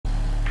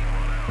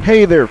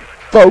Hey there,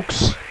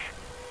 folks.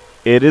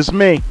 It is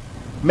me,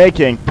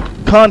 making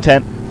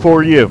content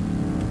for you.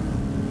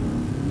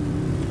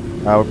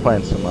 We're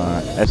playing some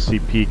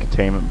SCP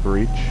Containment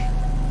Breach.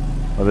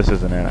 Well, this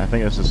isn't it. I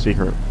think it's a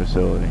secret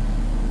facility.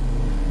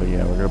 But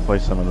yeah, we're gonna play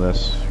some of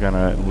this. We're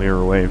gonna leer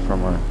away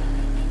from our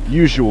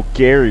usual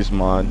Gary's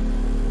mod.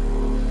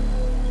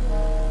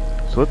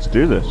 So let's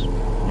do this.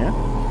 Yeah?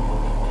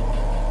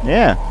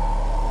 Yeah.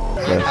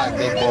 Okay.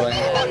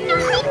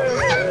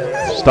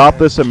 Stop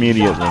this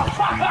immediately.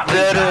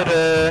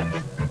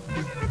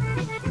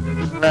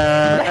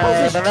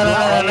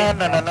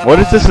 What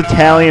is this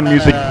Italian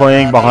music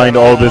playing behind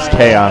all this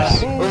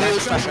chaos?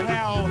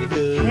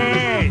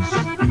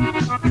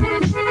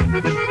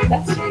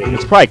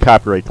 It's probably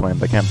copyright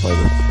claimed. I can't play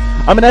this.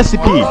 I'm an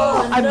SCP.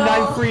 I'm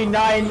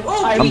 939.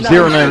 I'm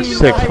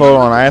 096.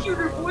 Hold on, I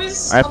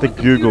have to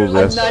Google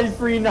this. I'm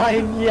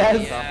 939.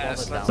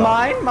 Yes.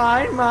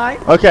 Mine.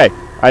 Okay,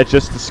 I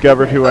just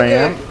discovered who I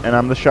am, and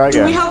I'm the shy guy.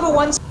 Do we have a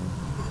one?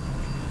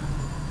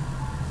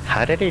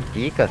 How did he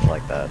deke us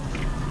like that?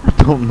 I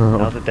don't know.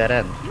 That was a dead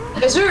end.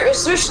 Is there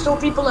still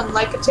people in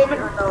light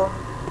containment or no?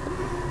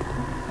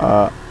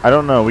 I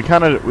don't know. We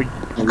kind of I'm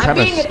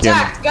being skimmed.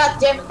 attacked. God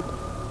damn it.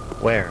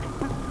 Where?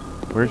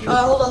 Where's your?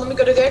 Hold on. Let me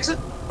go to the exit.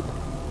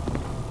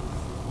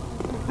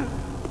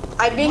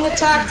 I'm being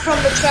attacked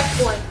from the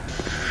checkpoint.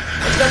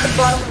 It's at the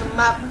bottom of the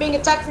map. I'm being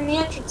attacked from the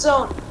entrance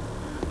zone.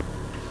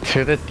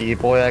 To the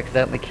D-boy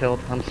accidentally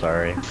killed? I'm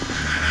sorry.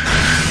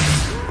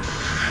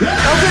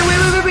 Okay, wait.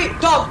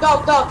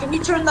 Dog. Can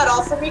you turn that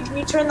off for me? Can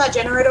you turn that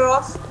generator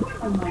off?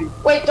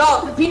 Wait,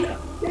 dog.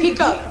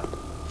 Pika,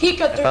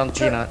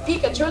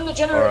 turn the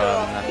generator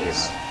off,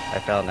 please. I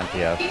found an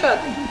MPF. Pika.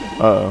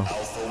 Uh-oh.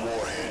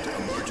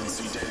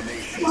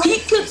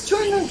 Pika,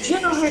 turn the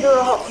generator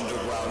off.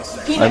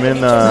 Pika,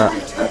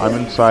 I'm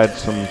inside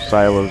some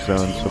silo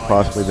zone, so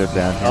possibly they're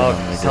down here.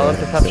 Oh, tell them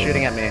to stop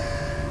shooting at me.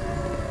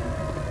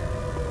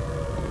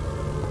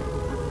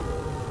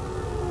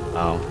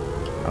 Oh,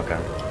 okay.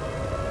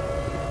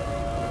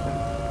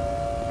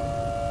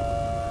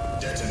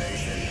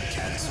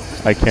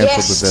 I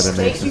canceled the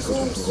Thank detonation.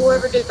 you,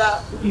 whoever did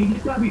that.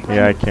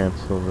 Yeah, I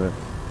canceled it.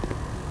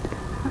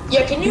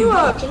 Yeah, can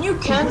you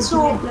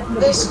cancel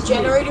this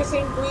generator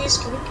thing, please?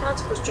 Can you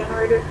cancel this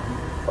generator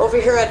over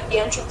here at the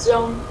entrance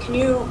zone? Can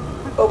you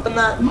open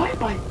that?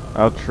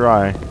 I'll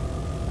try.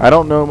 I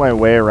don't know my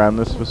way around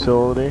this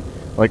facility.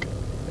 Like,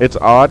 it's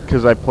odd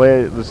because I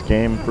play this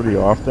game pretty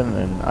often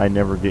and I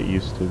never get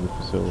used to the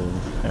facility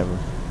ever.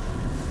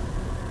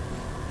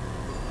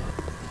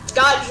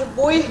 Scott, your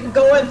boy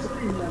going.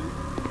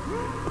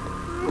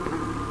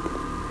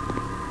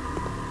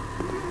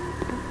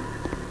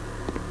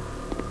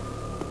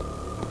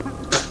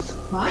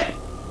 What?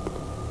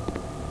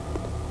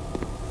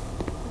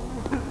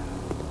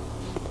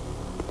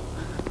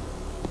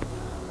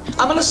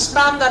 I'm gonna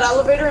spam that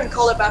elevator and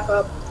call it back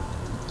up,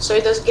 so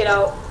he doesn't get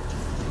out.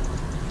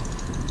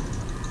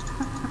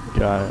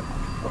 Got it.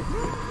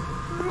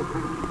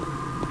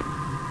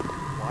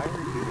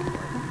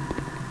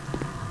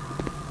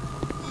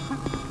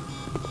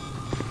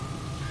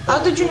 How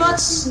did you not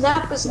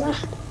snap his neck?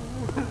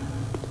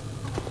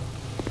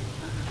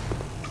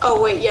 Oh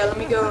wait, yeah, let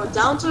me go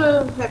down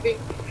to heavy.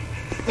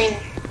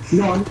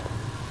 No.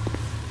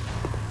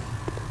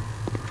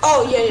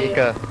 Oh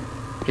yeah.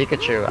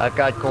 Pikachu, I've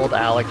got Gold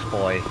Alex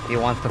Boy. He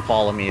wants to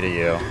follow me to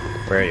you.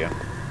 Where are you?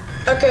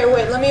 Okay,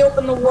 wait, let me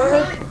open the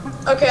warhead.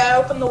 Okay, I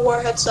opened the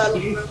warhead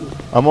silent room.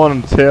 I'm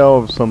on the tail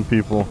of some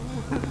people.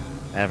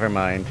 Never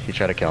mind. He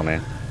tried to kill me.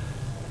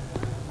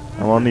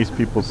 I'm on these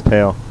people's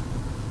tail.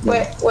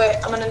 Wait,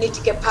 I'm gonna need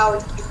to get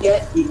power. You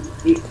get? You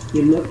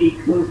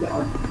close the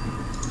door.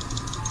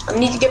 I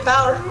need to get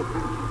power.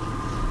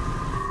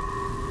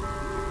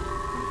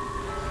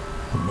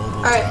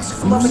 Alright,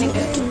 I'm opening it.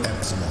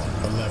 Epsilon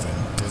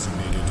 11,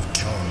 designated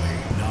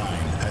Charlie 9,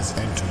 has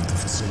entered the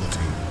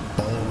facility.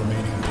 All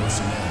remaining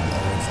personnel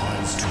are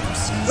advised to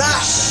proceed.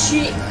 Ah,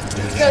 shit!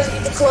 You guys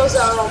need to close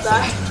out or I'll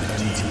die.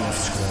 DTF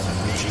squad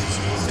reaches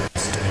your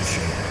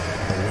destination,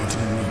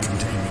 awaiting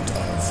recontainment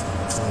of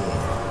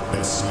 4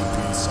 SCP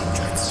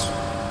subjects.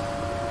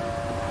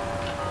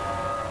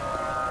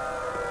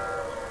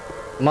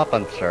 I'm up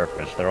on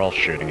surface. They're all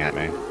shooting at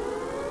me.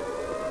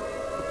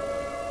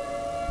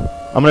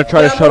 I'm gonna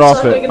try Yeah, to shut most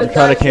off likely it. gonna I'm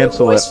trying die to if your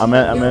cancel it. voice I'm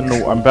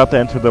about to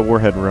enter the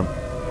warhead room.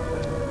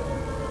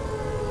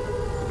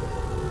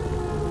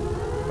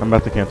 I'm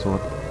about to cancel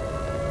it.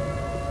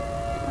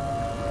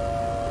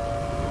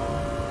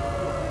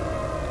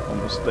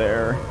 Almost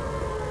there.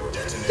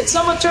 Did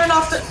someone turn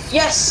off the?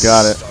 Yes.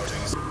 Got it.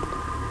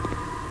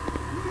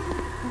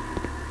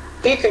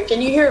 Baker,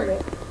 can you hear me?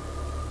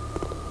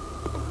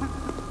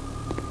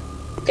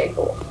 Okay,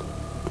 cool.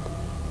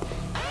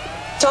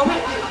 Tell me.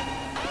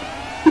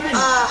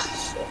 Ah.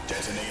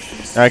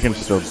 I can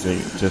still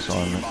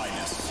disarm it.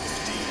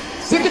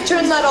 If you could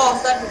turn that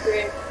off, that'd be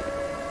great.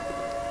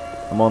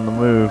 I'm on the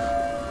move.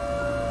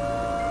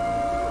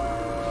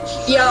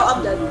 Yeah,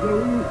 I'm dead.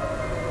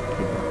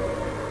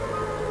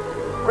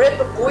 Rip,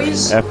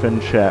 boys. F in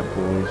chat,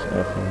 boys.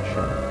 F in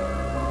chat.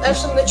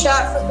 S in the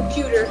chat for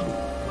computer.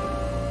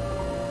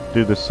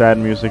 Dude, the sad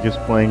music is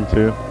playing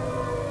too.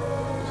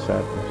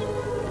 Sadness.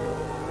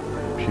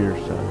 Pure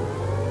sadness.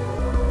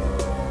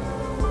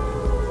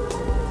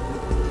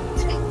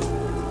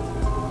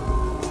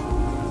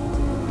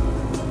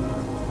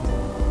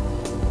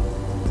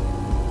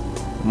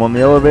 I'm on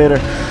the elevator.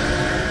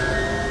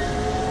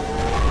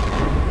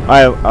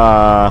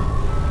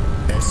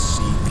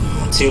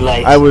 SCP. Too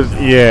late. I was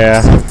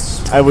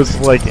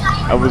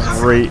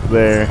right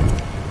there.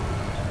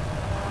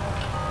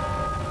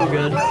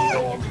 Good.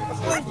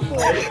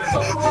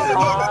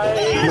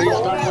 Please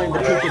stop playing the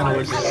cooking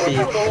noises, Steve.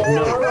 No,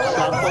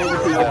 stop playing the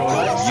cooking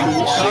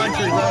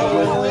noises.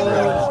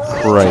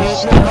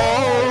 Christ.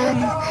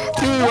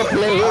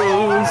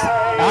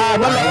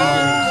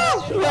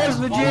 West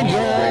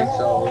Virginia.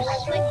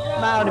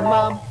 Mountain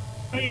Mom.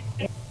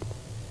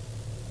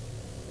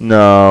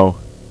 No.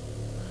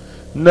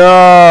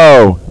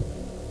 No.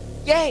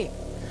 Yay!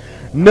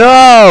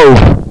 No.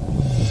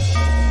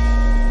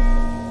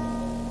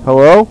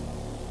 Hello?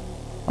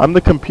 I'm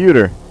the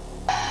computer.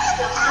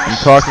 I'm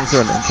talking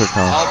to an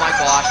intercom. Oh my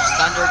gosh,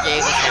 Thunder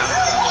gave us down.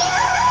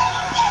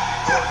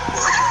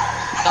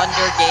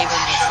 Thunder gave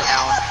him the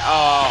sound.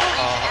 Oh.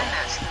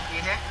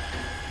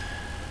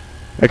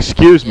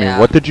 Excuse me, Yeah.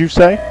 what did you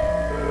say?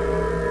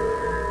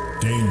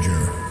 Danger.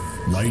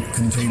 Light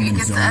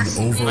containment zone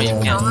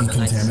overall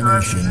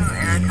decontamination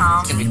in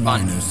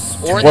T-minus.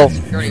 Or Well, the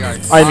security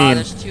guards. I mean,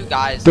 there's two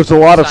guys. There's a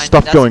lot of Signed-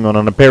 stuff that's- going on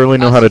and I barely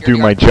know how to do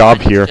my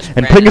job here. Just And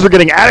random. things are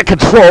getting out of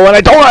control and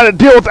I don't know how to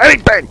deal with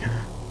anything!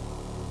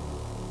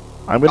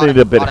 I'm gonna need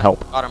a bit of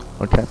help. Got him.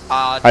 Okay.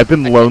 I I've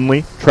been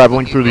lonely,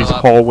 traveling through these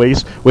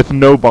hallways with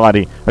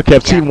nobody. Okay,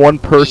 I've seen one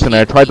person and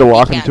I tried to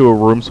lock him into a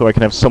room so I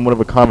can have somewhat of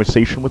a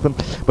conversation with him,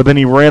 but then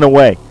he ran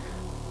away.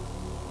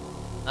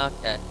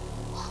 Okay.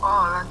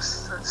 Oh,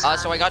 that's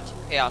So I got.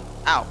 Hey, ow,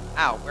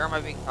 where am I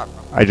being shot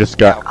from? I just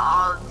got...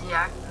 I'll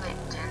deactivate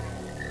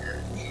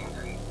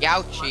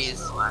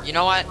Ouchies. You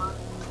know what?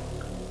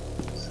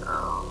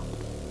 So,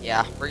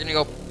 Yeah, we're gonna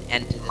go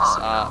end to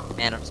this,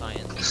 man of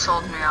science. you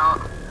sold me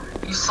out.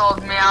 You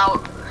sold me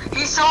out.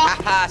 He sold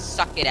Haha,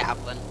 suck it,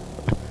 Avalon.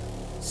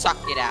 Suck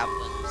it,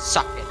 Avalon.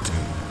 Suck it.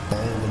 All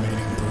remaining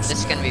personnel This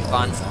is gonna be are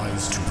fun.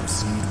 advised to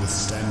proceed with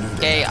standard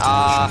Okay,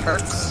 evacuation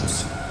Hertz.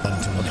 protocols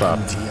until What's the up?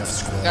 MTF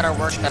squad Gotta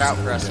work that out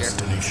reaches for us their here.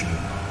 destination.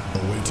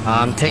 Awaiting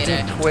I'm the taking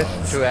Okay.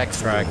 Twist to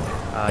extract. Give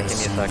me a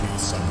sec. SCP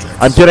subjects.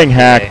 I'm getting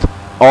hacked.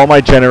 All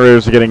my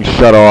generators are getting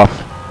shut off.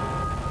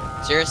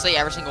 Seriously,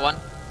 every single one?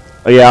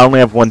 Oh, yeah, I only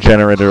have one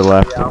generator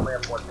left.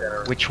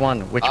 Which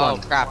one? Which Oh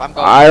one? crap, I'm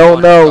going. I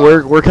don't know,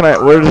 where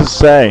does it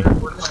say?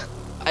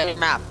 I have a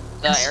map.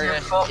 The It's area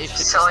your fault it for should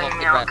be selling me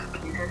selected out, red.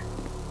 computer.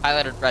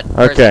 Highlighted red.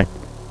 Where is Okay. it?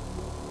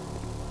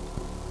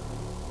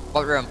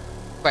 What room?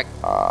 Quick.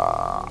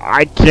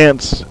 I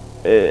can't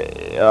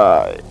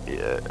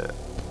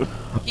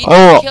He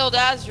Oh. just killed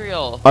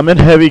Azrael. I'm in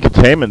heavy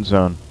containment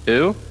zone.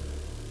 Who?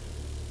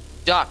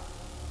 Duck.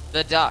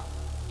 The duck.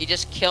 He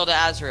just killed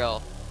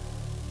Azrael.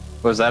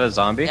 Was that a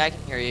zombie? Yeah, I can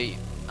hear you.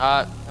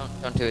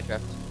 Don't do it,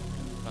 Drift.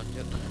 Don't do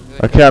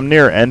it. Okay, I'm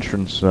near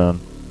entrance zone.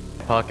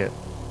 Pocket.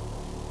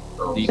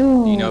 Do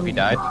you know if he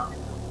died?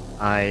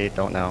 I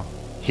don't know.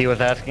 He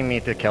was asking me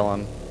to kill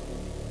him.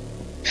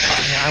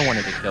 Yeah, I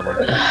wanted to kill him.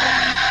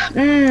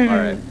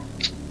 Alright.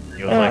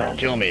 He was like,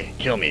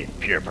 kill me,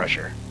 peer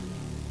pressure.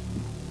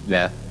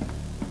 Yeah.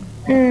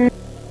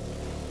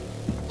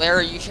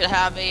 Larry, you should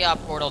have a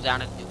portal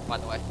down in Nuke, by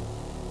the way.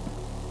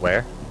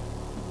 Where?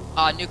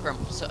 Nuke room.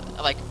 So,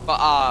 like,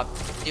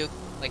 Nuke,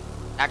 like,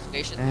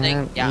 activation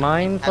thing. Yeah.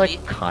 Mine's heavy.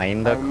 like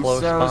kinda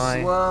close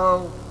by.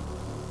 Slow.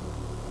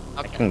 I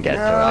Okay. can get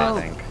to it, No.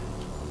 I think.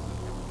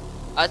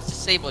 It's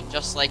disabled,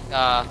 just like,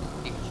 Pikachu.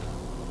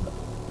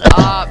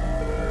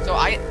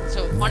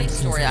 So funny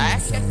story, I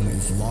actually... Zone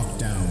is locked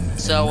down.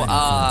 So, and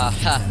ready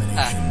for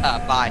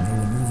decontamination. bye. The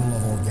removal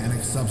of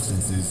organic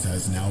substances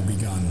has now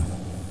begun.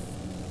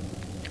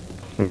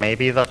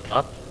 Maybe that's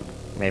up.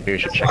 Maybe we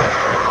should check it.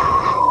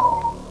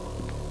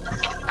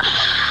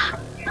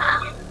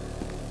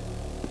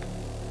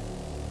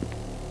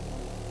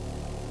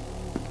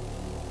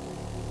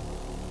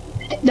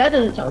 That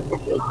doesn't sound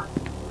good.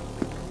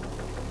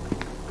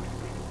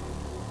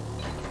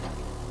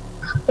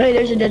 Hey,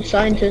 there's a dead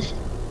scientist.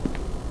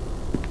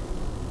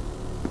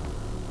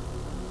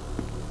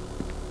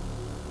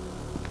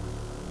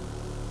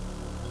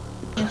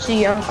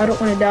 See, I don't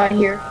want to die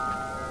here.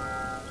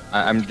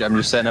 I'm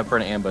just setting up for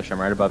an ambush. I'm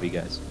right above you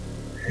guys.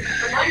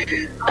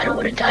 I don't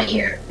want to die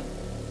here.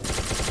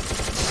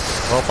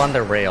 Go up on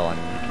the rail and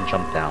you can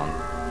jump down.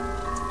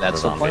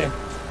 That's the zombie. plan. 2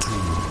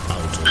 out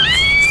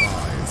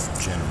of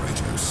 5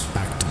 generators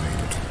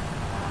activated.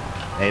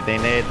 Hey, they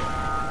need.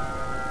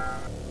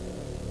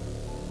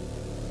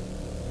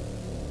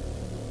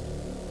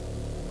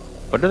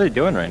 What are they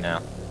doing right now?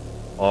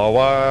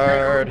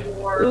 Forward!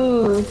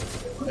 Ooh.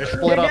 They're They're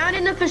split up. down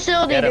in the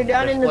facility. Get They're 'em.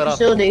 down They're in the split up.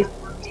 facility.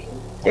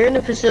 They're in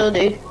the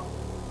facility.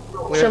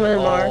 Some of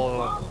them are.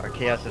 Oh, our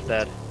chaos is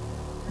dead.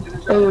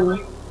 Ooh.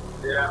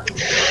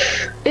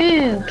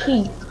 Ooh,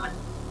 Keith.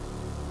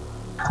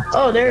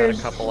 Oh, there's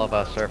a couple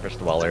of surface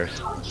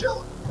dwellers.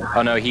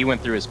 Oh no, he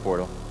went through his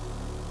portal.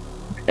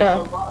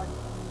 Oh.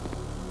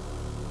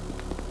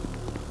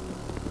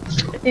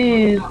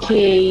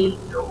 Okay.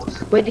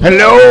 Wait,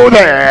 Hello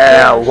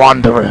there,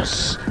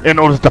 wanderers. In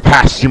order to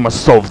pass, you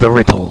must solve the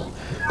riddle.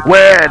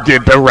 Where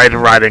did the Red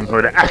Riding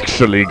Hood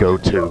actually go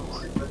to?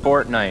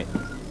 Fortnite.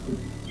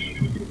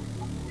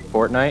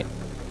 Fortnite?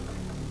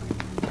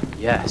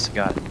 Yes,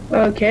 got it.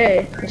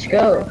 Okay, let's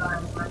go.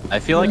 I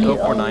feel like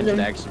 049 should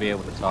actually be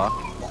able to talk.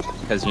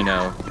 Because, you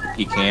know,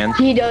 he can.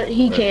 He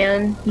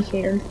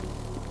can.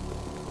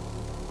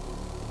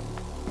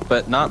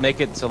 But not make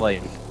it to,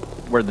 like,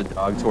 where the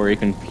dog tour you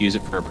confuse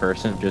it for a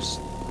person. Just,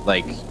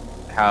 like,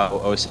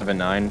 how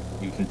 079,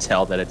 you can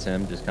tell that it's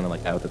him. Just kind of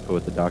like out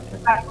with the doctor.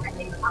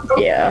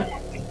 Yeah.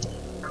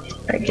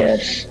 I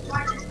guess.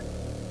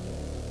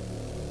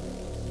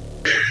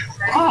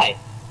 Hi.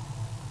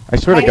 I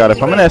swear to God,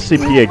 if I'm an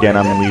SCP again,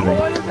 I'm leaving.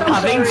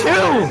 Having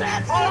two.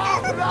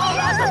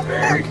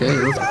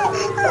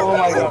 Oh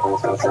my god.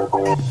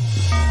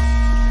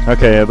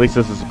 Okay, at least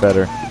this is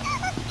better.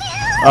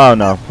 Oh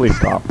no, please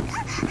stop.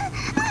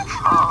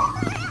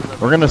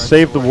 We're gonna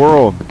save the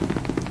world.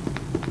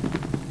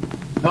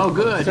 Oh,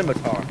 good.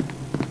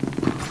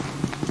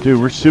 Dude,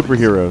 we're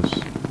superheroes.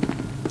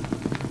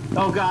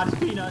 Oh god, it's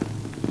Peanut.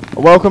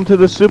 Welcome to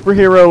the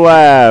superhero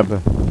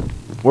lab,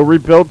 where we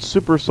build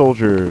super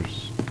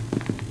soldiers.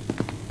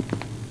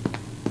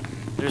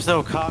 There's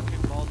no cock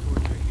and ball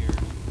torture here.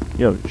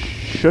 Yo,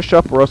 shush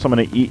up or else I'm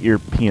gonna eat your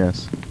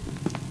penis.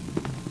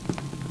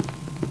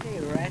 Hey,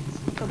 Rex,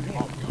 come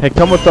here. Hey,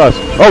 come with us.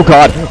 Oh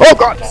God! Oh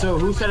God! So,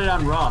 who said it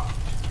on Raw?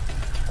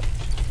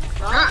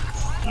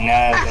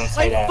 No, don't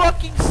say My that.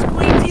 fucking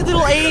squeezy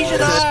little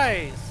Asian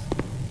eyes!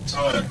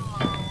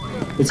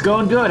 It's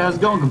going good. How's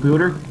it going,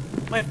 computer?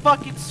 My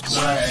fucking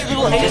squeezy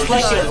little Asian Just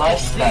like your eyes!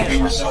 lifestyle.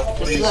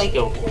 Just like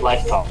your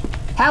lifestyle.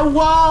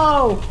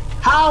 Hello!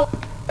 How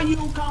are you,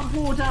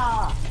 computer?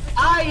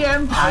 I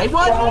am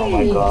Taiwanese! Oh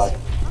my god.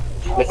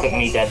 Look at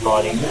me, dead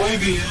body.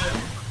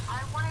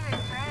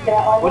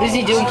 What is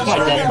he doing to my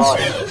dead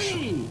body?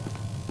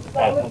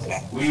 Oh,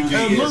 okay.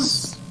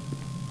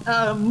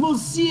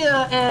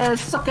 Monsieur,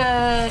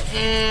 Soccer,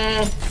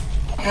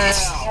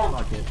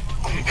 fuck it.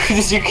 Who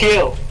did you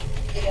kill?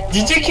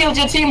 Did you kill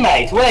your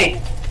teammate? Wait!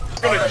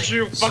 I'm gonna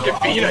shoot fucking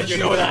Peanut, you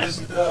know that?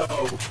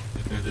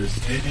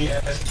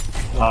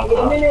 Oh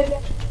god.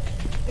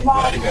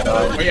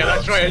 Oh yeah,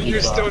 that's right, and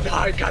you still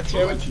died,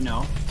 goddammit. You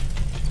know.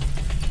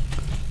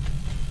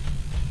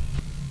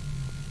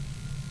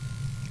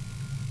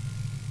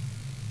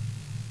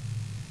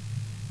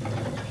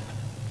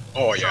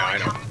 Oh yeah, I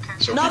know.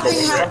 So Nothing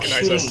people will happened.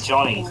 recognize Shooting us.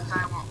 Johnny.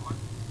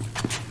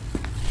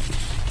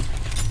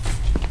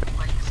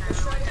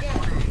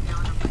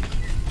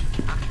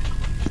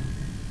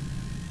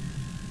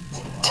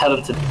 Tell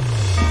him to.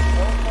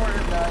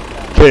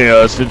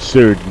 Chaos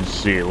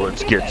Insurgency.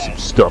 Let's get some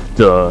stuff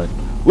done.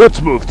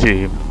 Let's move,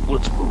 team.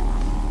 Let's move.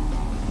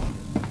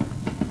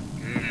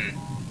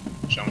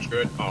 Sounds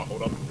good. Oh,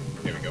 hold up.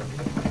 Here we go.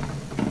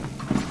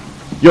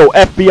 Yo,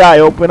 FBI,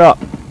 open up.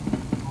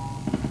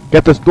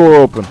 Get this door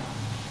open.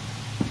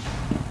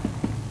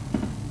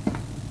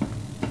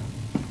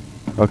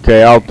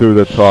 Okay, I'll do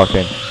the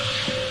talking.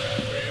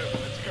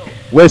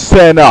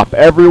 Listen up,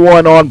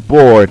 everyone on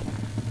board.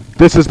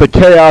 This is the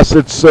Chaos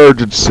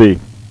Insurgency.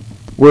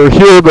 We're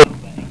here to...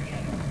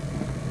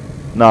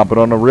 Nah, but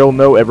on a real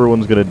note,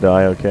 everyone's gonna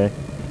die, okay?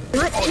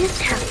 What is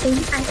happening?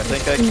 I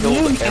think I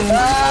killed everyone.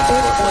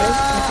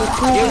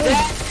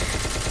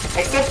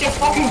 Except your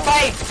fucking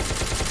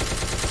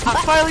face! I'm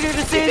finally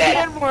gonna say the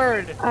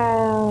N-word!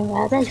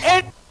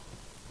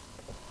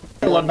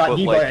 One that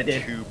you like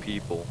did. 2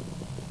 people.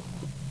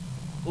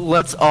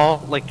 Let's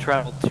all, like,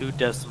 travel 2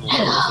 decimal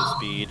units of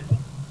speed.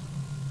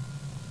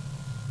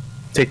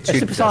 Take 2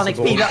 Supersonic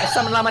speed.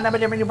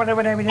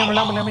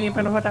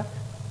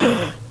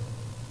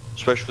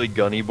 Especially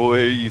Gunny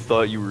Boy, you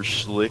thought you were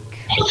slick.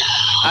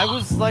 I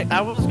was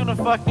gonna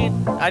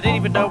fucking... I didn't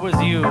even know it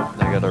was you.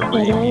 I gotta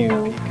rape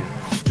you,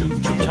 You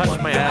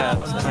touched my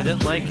abs, and I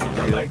didn't like it.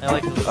 I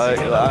like this.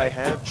 I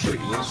have to.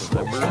 Listen,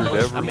 I murdered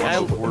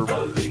everyone before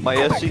my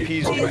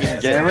SCPs didn't even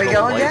get There we to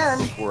go life again.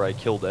 before I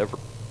killed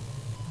everyone.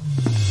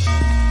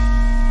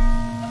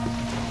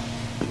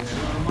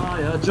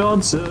 Jeremiah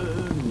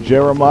Johnson.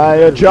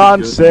 Jeremiah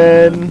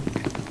Johnson.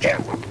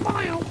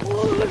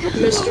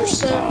 Mr.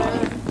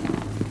 Sandman,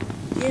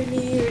 give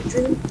me a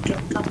drink.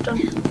 Dum, dum, dum.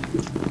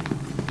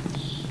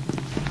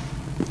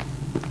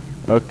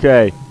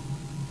 Okay.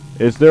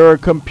 Is there a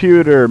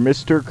computer,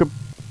 Mr.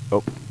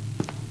 Oh.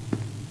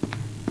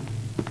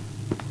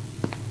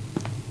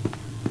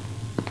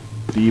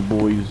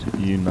 D-Boys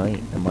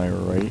Unite, am I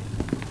right?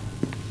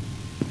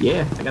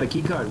 Yeah, I got a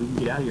key card. We can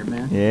get out of here,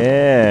 man.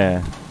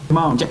 Yeah. Come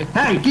on,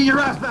 hey, get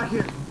your ass back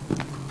here!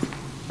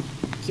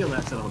 Kill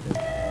that son of a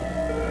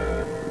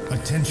bitch.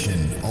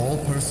 Attention, all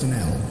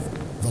personnel.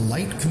 The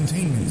light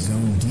containment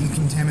zone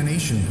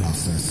decontamination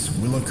process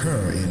will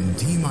occur in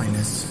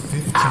T-minus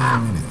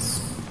 15 minutes.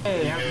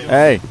 Hey,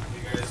 Hey.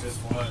 This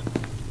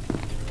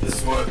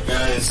is what,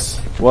 guys.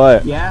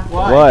 What? Yeah,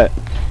 why? What?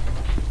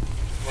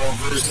 Well,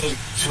 there's like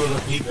 2 other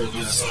people.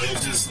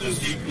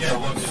 Yeah,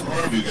 look, there's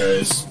more of you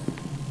guys.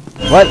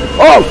 What?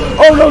 Oh!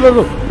 Oh, no, no,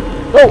 no!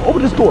 No,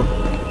 open this door!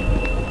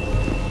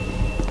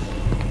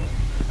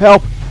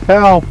 Help!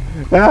 Help!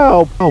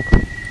 Help! Help!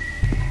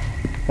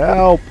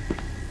 Help!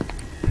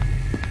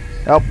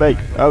 Help me!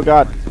 Oh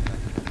God!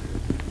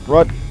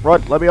 Run!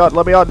 Run! Let me on!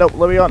 Let me on! No!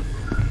 Let me on!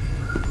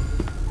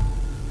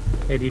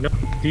 Hey, do you know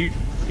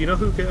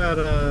who got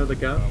the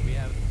gun?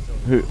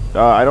 Who?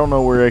 I don't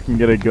know where I can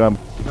get a gun.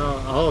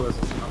 Oh, this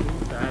is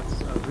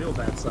that's a real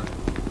bad sign.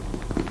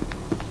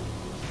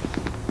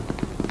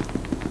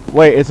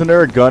 Wait, isn't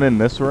there a gun in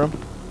this room?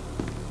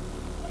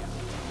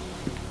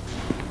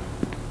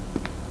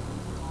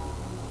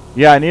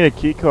 Yeah, I need a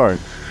key card.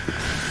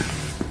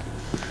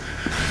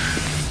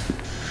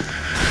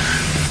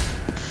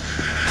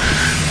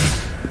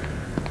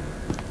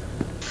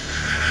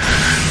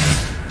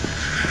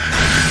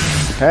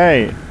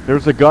 Hey,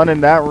 there's a gun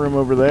in that room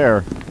over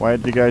there. Why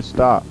did you guys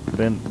stop?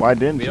 Then why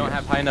didn't We you? don't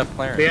have high enough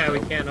clearance. Yeah, we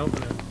can't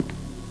open it.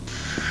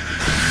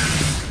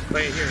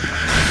 Wait, here.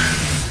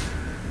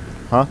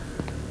 Huh?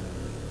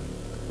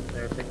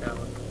 There, take that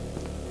one.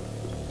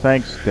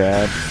 Thanks,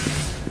 Dad.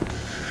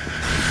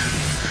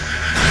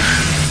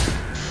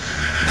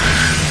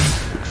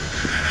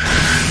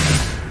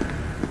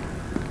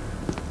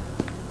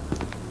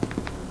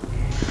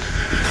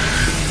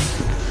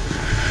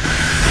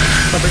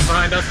 Something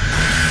behind us.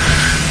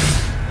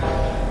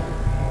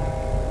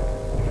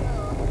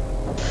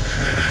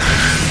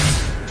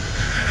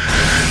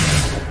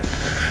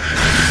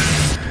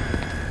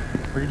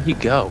 Where did he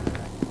go?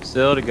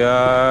 Still to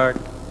guard.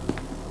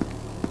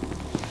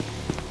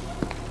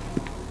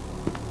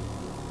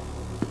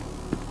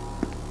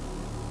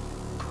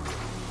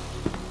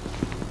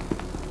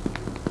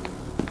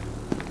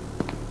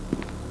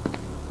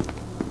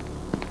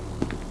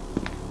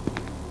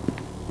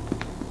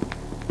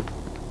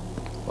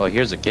 Well,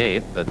 here's a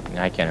gate, but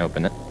I can't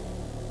open it.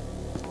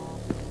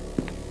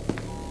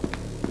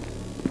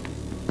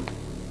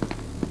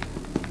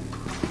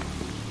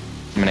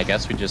 I mean, I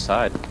guess we just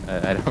hide.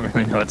 I don't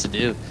really know what to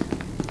do.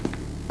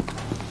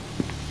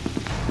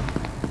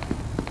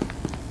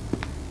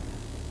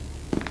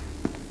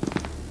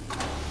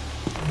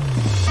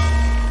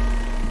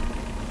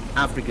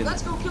 African.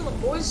 Let's go kill him,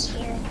 boys.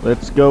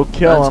 Let's go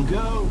kill him.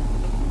 Let's go.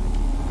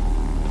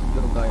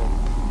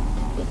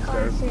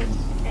 Because it's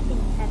inhabited.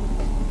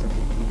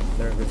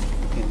 Service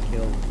can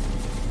kill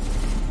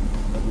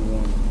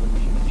everyone.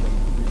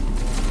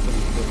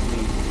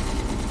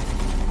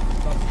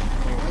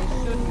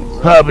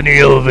 Hop in the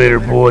elevator,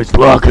 boys.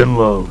 Lock and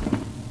load.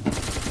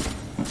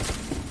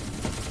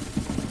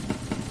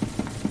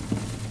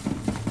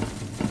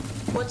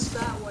 What's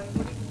that way?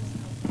 What do you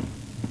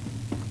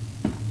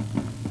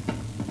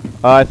mean?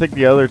 I think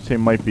the other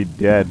team might be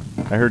dead.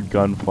 I heard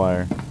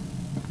gunfire.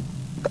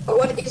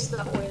 What is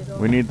that way, though?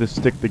 We need to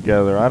stick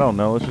together. I don't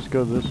know. Let's just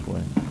go this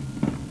way.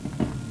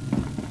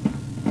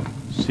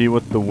 See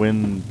what the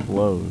wind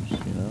blows,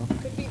 you know?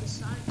 Could be the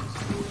scientist.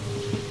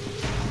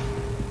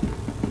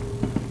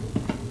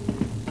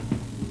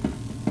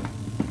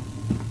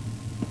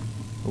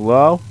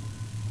 Hello?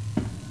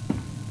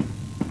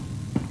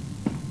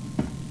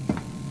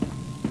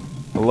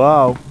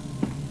 Hello?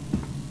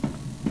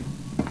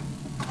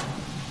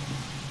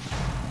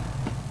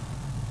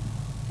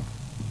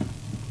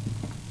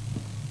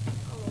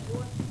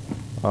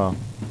 Oh.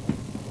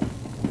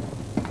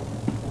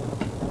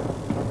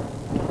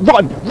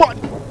 Run! Run!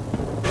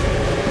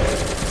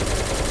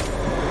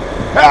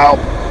 Help!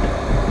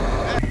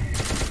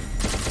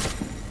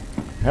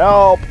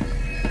 Help!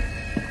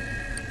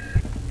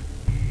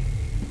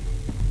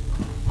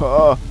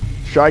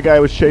 Shy guy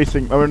was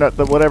chasing, or not,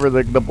 the whatever,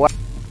 the black.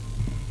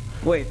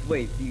 Wait, what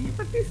did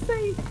you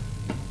say?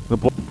 The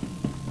black.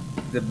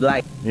 The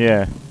black.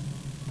 Yeah.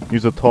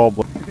 He's a tall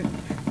black.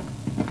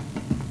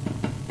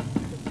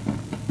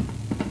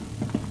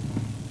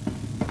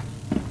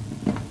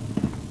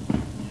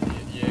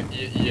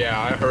 Yeah,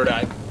 I heard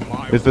that.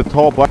 Is the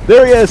tall black?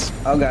 There he is!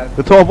 Oh God.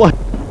 The tall black.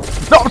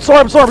 No, I'm sorry,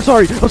 I'm sorry, I'm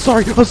sorry, I'm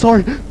sorry, I'm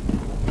sorry.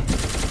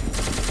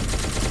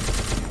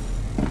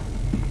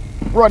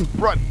 Run,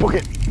 run, book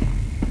it.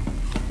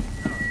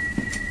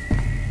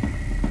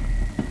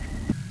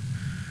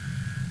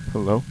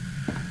 Hello?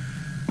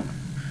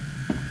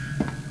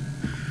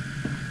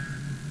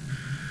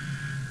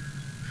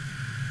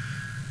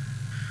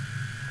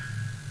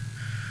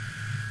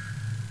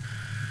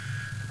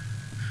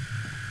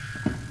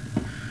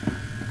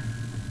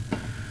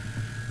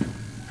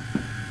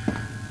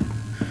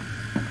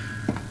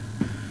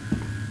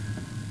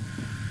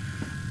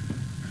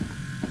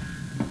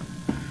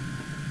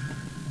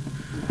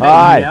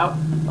 Hi. Yep.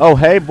 Oh,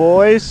 hey,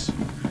 boys.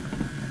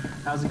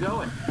 How's it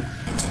going?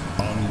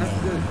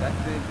 That's good. That's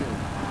very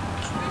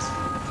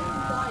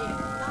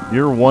good.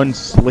 You're one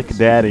slick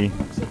daddy.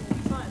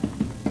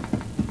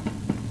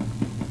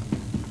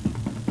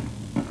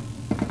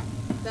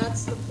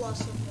 That's the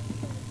plus of it.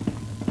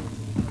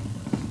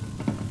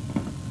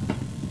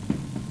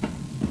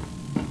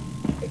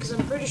 Because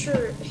I'm pretty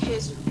sure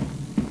his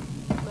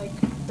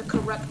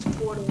wrecked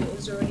portal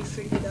is already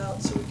figured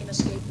out, so we can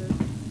escape it.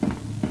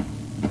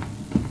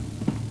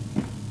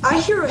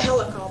 I hear a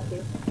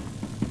helicopter.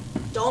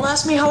 Don't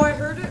ask me how I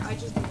heard it, I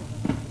just did.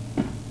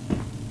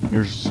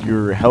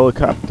 Your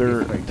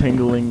helicopter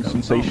tingling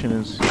sensation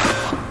is...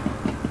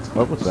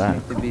 What was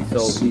that? To be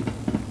sold.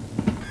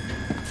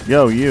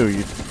 Yo,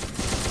 you...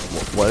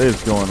 What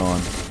is going on?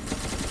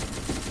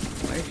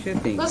 Why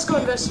shifting? Let's go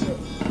investigate.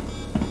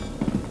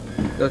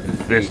 Go to sleep.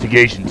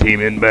 Investigation team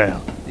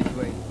inbound. This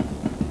way.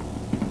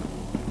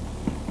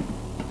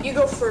 You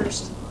go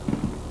first.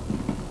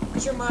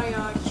 Because you're my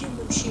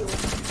human shield.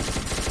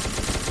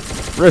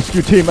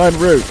 Rescue team en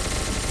route.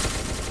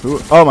 Who?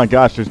 Oh my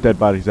gosh, there's dead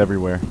bodies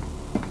everywhere.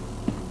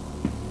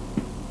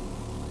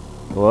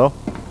 Hello?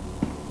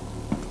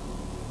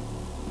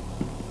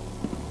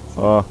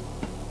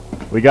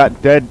 We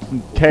got dead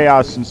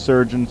chaos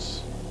insurgents.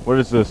 What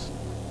is this?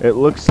 It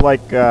looks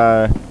like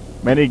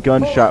many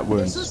gunshot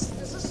wounds. Is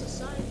this a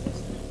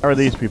scientist? How are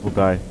these people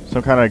die?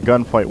 Some kind of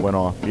gunfight went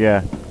off.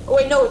 Yeah. Oh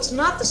wait, no, it's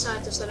not the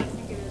scientist that I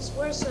think it is.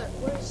 Where's that?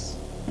 Where's...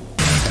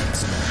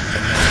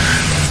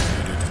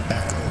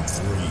 Echo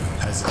 3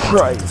 has entered the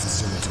Christ.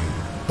 facility.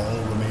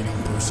 All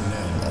remaining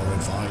personnel are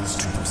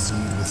advised to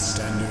proceed with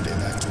standard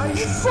Are you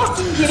evacuation.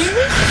 fucking kidding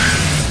me?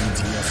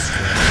 MTF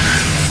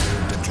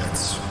squad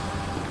digits.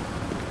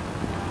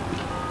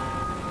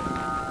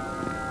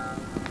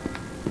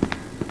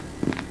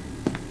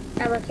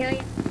 I will kill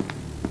you.